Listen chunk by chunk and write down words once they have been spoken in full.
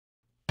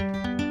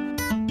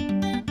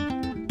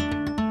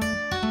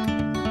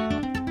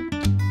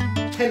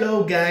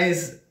Hello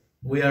guys,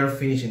 we are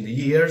finishing the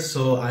year,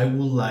 so I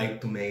would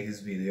like to make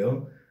this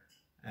video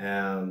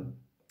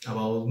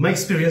about my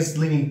experience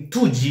living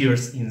 2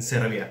 years in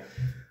Serbia.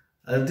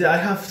 I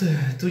have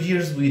 2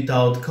 years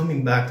without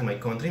coming back to my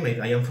country.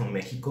 I am from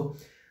Mexico,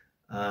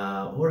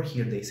 or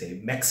here they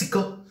say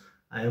Mexico.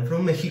 I am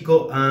from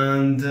Mexico,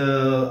 and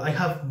I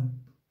have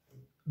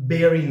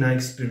very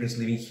nice experience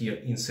living here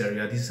in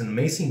Serbia. This is an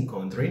amazing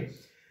country,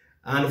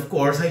 and of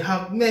course I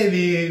have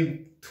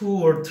maybe 2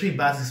 or 3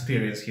 bad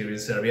experiences here in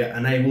Serbia,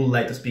 and I would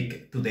like to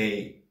speak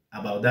today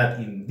about that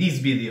in this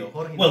video.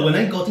 Well, when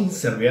I got in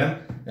Serbia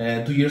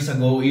 2 years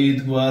ago,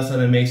 it was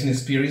an amazing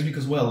experience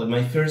because, well,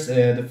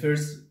 the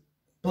first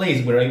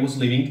place where I was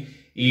living,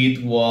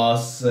 it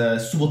was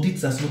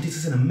Subotica. Subotica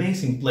is an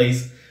amazing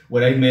place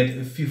where I met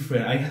a few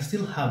friends. I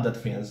still have that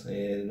friends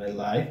in my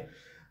life,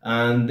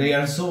 and they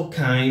are so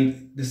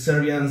kind. The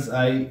Serbians,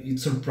 it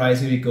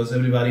surprised me because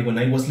everybody, when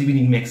I was living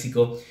in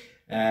Mexico,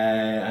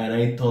 and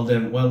I told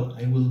them, well,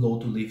 I will go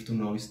to live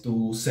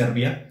to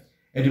Serbia.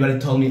 Everybody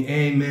told me,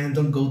 hey man,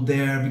 don't go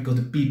there because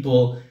the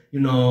people,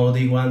 you know,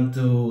 they want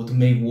to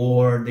make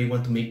war, they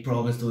want to make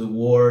problems to the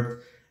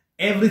world.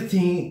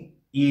 Everything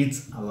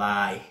is a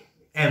lie.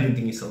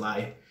 Everything is a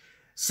lie.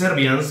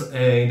 Serbians,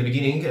 in the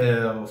beginning,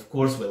 of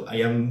course, well, I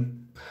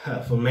am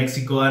from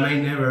Mexico and I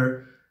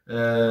never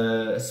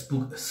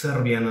spoke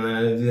Serbian and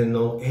I didn't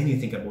know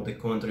anything about the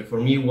country. For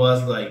me, it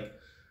was like,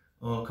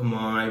 oh, come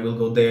on, I will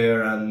go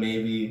there and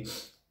maybe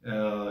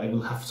I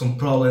will have some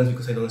problems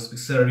because I don't speak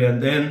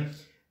Serbian. Then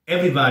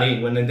everybody,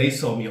 when they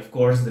saw me, of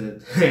course,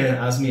 they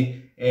asked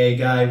me, hey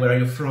guy, where are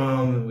you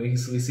from? We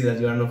see that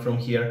you are not from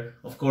here.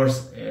 Of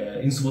course,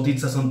 in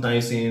Subotica,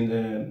 sometimes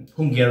in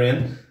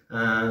Hungarian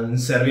and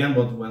Serbian,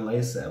 but when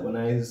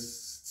I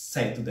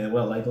said to them,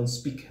 well, I don't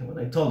speak, when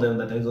I told them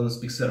that I don't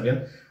speak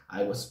Serbian,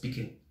 I was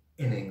speaking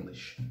in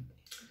English.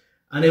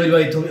 And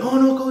everybody told me, oh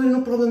no,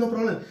 no problem, no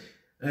problem.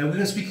 We're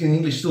gonna speak in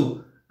English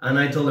too. And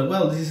I told them,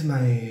 well, this is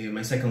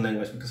my second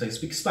language because I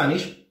speak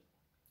Spanish.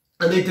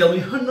 And they tell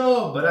me, oh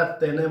no, but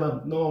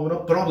no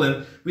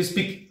problem. We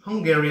speak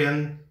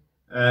Hungarian,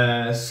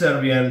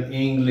 Serbian,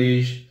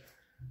 English,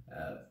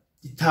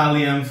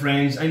 Italian,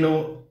 French. I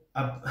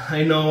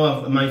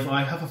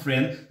have a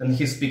friend and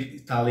he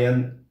speaks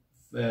Italian,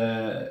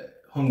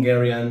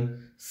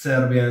 Hungarian,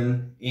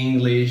 Serbian,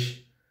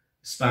 English,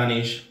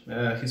 Spanish.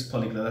 He's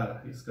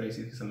polyglot. He's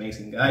crazy. He's an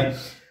amazing guy.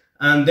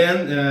 And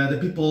then the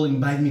people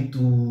invite me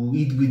to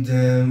eat with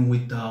them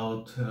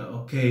without,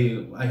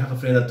 okay, I have a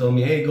friend that told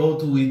me, hey, go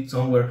to eat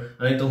somewhere.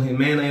 And I told him,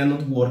 man, I am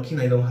not working,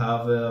 I don't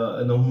have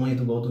enough money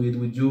to go to eat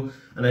with you.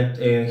 And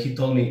he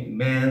told me,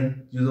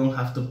 man, you don't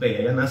have to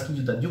pay. I am asking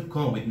you that you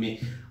come with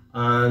me.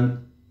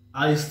 And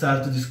I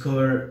start to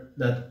discover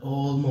that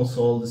almost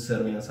all the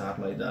Serbians are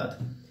like that.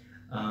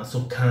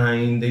 So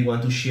kind, they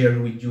want to share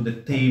with you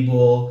the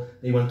table,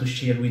 they want to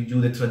share with you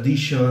the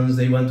traditions,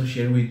 they want to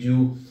share with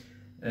you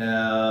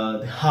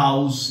the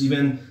house.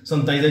 Even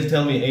sometimes they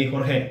tell me, hey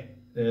Jorge,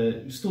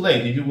 it's too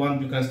late, if you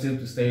want you can still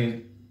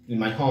stay in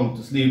my home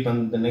to sleep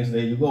and the next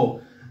day you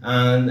go.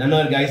 And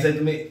another guy said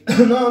to me,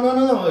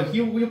 no,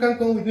 you can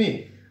come with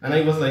me. And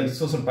I was like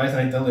so surprised,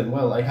 and I tell him,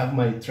 well, I have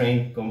my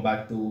train come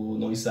back to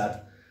Novi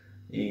Sad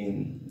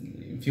in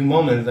a few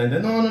moments. And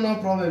then no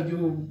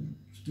problem,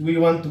 we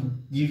want to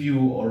give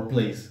you our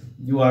place,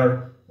 you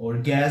are our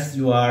guest,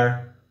 you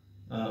are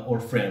our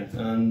friend.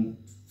 And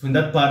in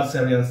that part,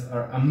 Serbians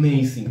are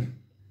amazing.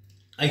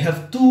 I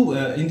have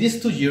in these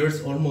 2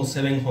 years, almost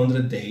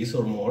 700 days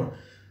or more,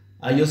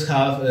 I just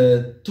have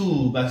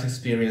 2 bad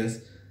experience.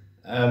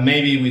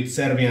 Maybe with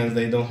Serbians,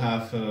 they don't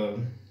have,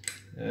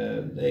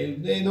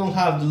 they don't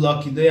have the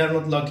lucky, they are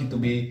not lucky to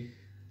be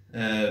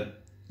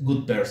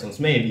good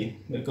persons, maybe,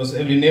 because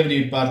in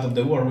every part of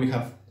the world we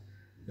have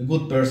a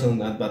good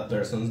person and bad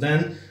persons.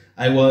 Then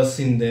I was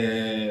in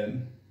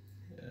the,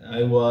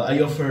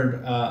 I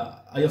offered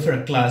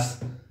a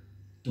class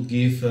to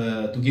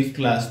give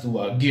class to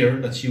a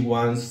girl that she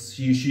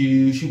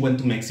went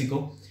to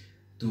Mexico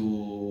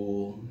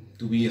to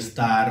be a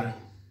star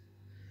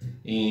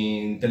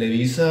in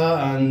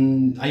Televisa,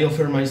 and I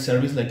offered my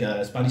service like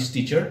a Spanish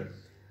teacher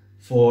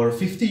for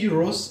 50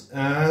 euros.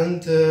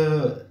 And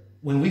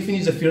when we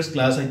finished the first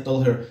class, I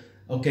told her,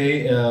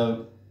 okay,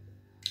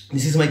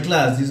 this is my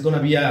class, this is gonna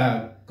be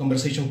a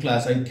conversation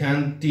class, I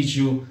can't teach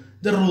you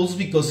the rules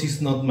because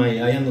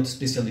I am not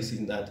specialist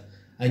in that.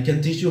 I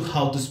can teach you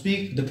how to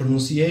speak, the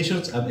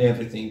pronunciations and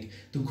everything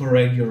to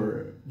correct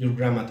your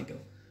grammatical.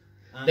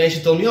 And then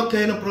she told me,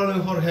 okay, no problem,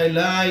 Jorge,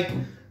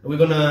 we're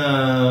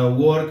gonna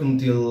work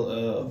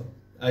until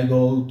I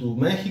go to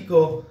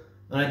Mexico.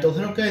 And I told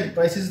her, okay, the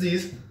price is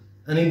this.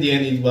 And in the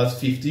end it was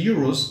 50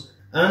 euros.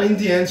 And in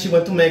the end she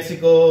went to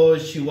Mexico,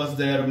 she was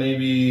there,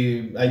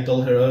 maybe I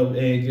told her, oh,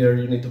 hey girl,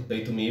 you need to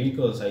pay to me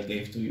because I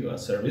gave to you a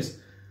service.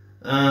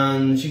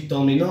 And she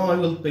told me, no, I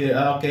will pay,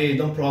 okay,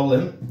 no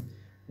problem.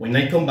 When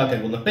I come back,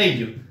 I will not pay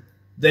you.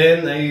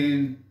 Then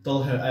I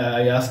told her,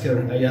 I asked her,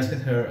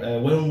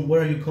 when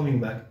are you coming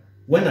back?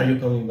 When are you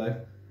coming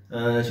back?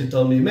 And she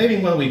told me, maybe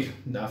in 1 week.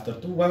 After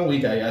 1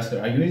 week, I asked her,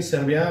 are you in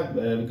Serbia?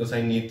 Because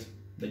I need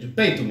that you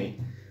pay to me.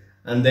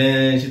 And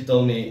then she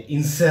told me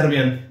in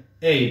Serbian,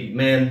 hey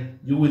man,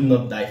 you will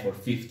not die for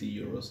 50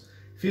 euros.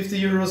 50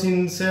 euros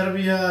in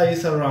Serbia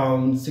is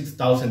around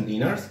 6,000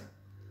 dinars,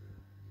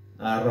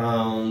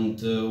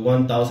 around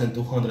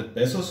 1,200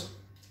 pesos.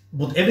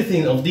 But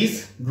everything of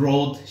this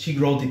she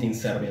wrote it in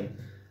Serbian.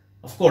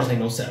 Of course I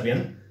know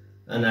Serbian,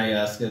 and I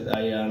asked,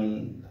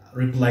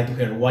 replied to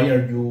her, why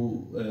are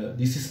you,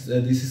 this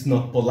is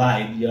not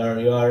polite, you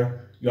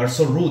are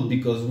so rude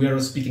because we are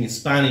speaking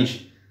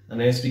Spanish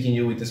and I'm speaking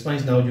you with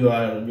Spanish, now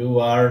you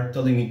are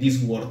telling me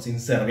these words in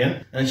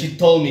Serbian. And she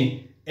told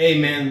me,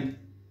 hey man,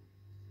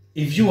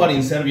 if you are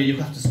in Serbia, you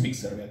have to speak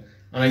Serbian.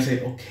 And I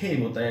said, okay,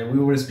 but we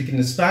were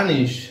speaking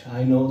Spanish,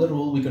 I know the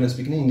rule, we can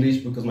speak in English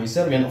because my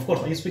Serbian, of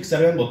course I speak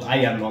Serbian, but I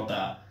am not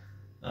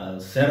a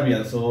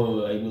Serbian,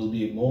 so I will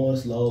be more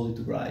slowly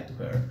to write to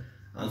her.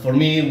 And for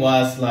me it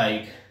was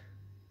like,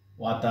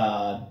 what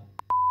a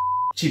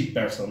cheap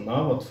person,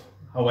 no? But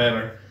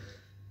however,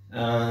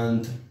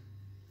 and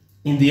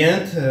in the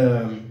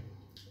end,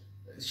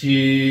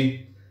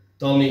 she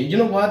told me, you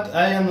know what,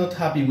 I am not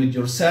happy with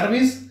your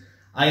service,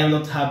 I am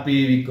not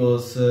happy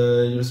because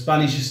your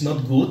Spanish is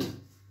not good,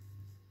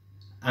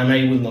 and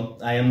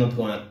I am not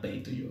gonna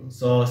pay to you.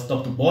 So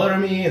stop to bother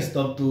me,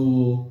 stop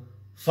to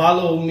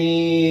follow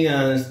me,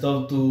 and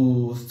stop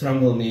to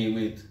strangle me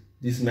with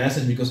this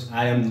message because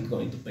I am not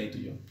going to pay to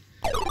you.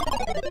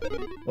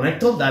 When I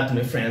told that to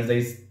my friends,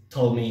 they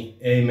told me,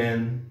 hey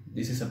man,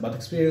 this is a bad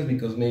experience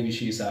because maybe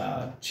she's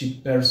a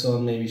cheap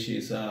person, maybe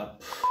she's a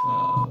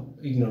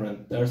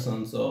ignorant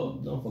person, so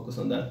don't focus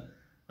on that.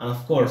 And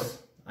of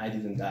course, I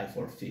didn't die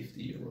for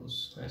 50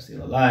 euros. I'm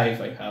still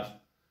alive, I have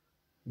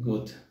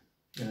good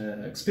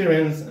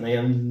experience, and I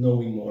am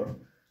knowing more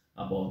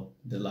about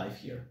the life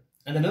here.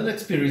 And another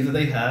experience that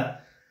I had,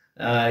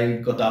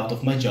 I got out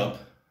of my job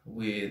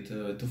with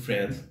two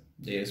friends.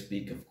 They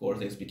speak, of course,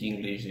 they speak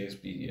English, they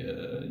speak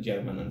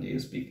German, and they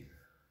speak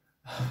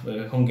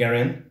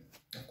Hungarian,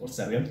 of course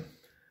Serbian,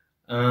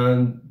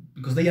 and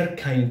because they are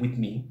kind with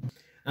me.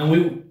 And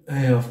we,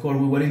 of course,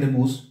 we were in the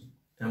bus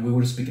and we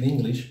were speaking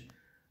English,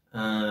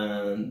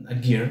 and a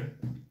girl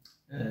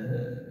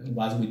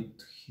was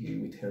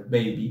with her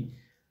baby,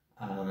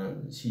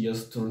 and she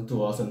just turned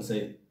to us and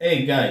said,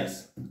 hey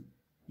guys,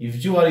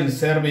 if you are in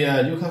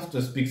Serbia, you have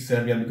to speak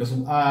Serbian because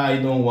I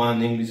don't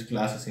want English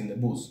classes in the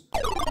bus.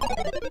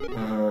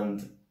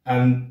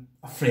 And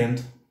a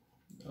friend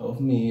of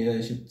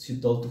me,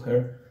 she told to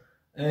her,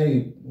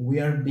 hey, we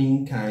are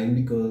being kind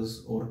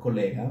because our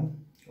colleague,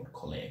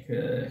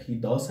 he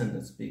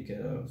doesn't speak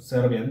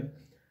Serbian,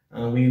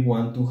 and we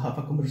want to have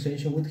a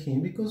conversation with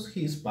him because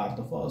he is part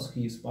of us,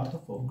 he is part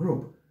of our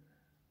group.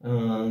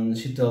 And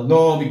she told,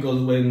 no,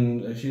 because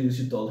when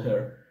she told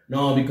her,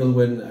 no, because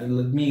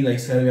when me like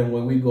Serbian,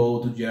 when we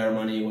go to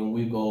Germany, when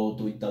we go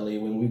to Italy,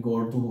 when we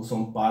go to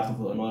some part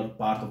of another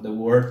part of the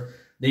world,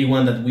 they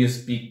want that we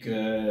speak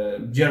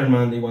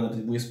German, they want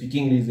that we speak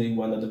English, they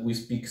want that we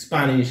speak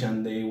Spanish,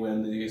 and they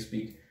want that we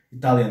speak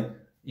Italian.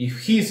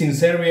 If he's in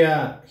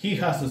Serbia, he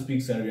has to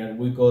speak Serbian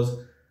because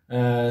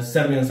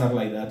Serbians are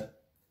like that.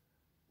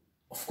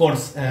 Of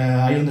course,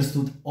 I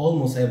understood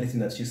almost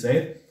everything that she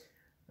said,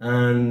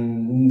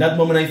 and in that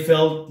moment I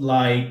felt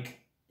like,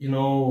 you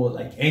know,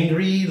 like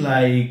angry,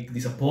 like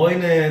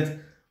disappointed.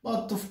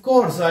 But of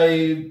course,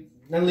 I'm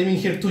living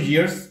here 2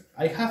 years.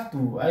 I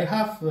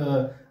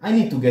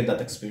need to get that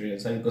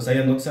experience because I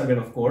am not Serbian,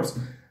 of course,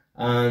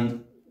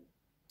 and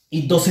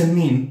it doesn't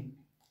mean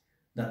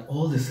that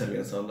all the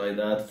Serbians are like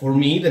that. For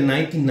me, the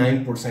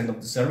 99%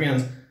 of the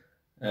Serbians,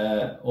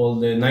 all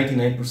the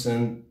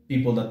 99%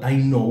 people that I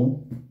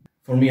know,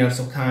 for me are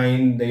so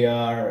kind. They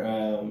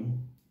are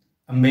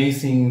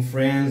amazing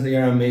friends, they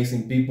are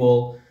amazing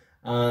people,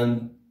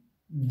 and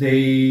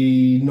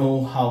they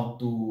know how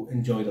to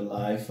enjoy the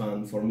life,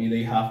 and for me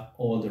they have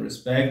all the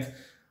respect.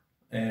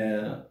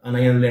 And I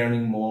am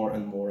learning more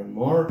and more and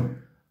more,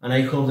 and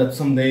I hope that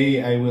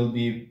someday I will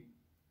be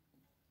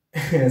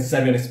a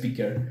Serbian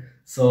speaker.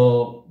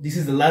 So this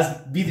is the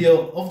last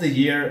video of the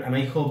year, and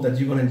I hope that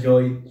you're gonna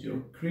enjoy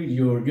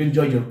you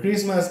enjoy your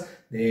Christmas,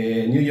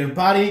 the New Year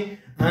party,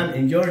 and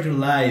enjoy your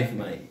life,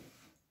 my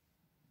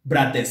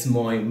brates,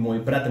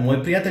 moji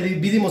prijatelji.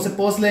 Vidimo se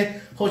posle,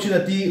 hoću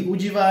da ti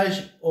uživaš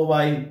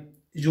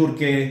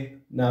žurke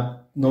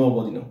na Novu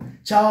godinu.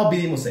 Ćao,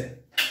 vidimo se.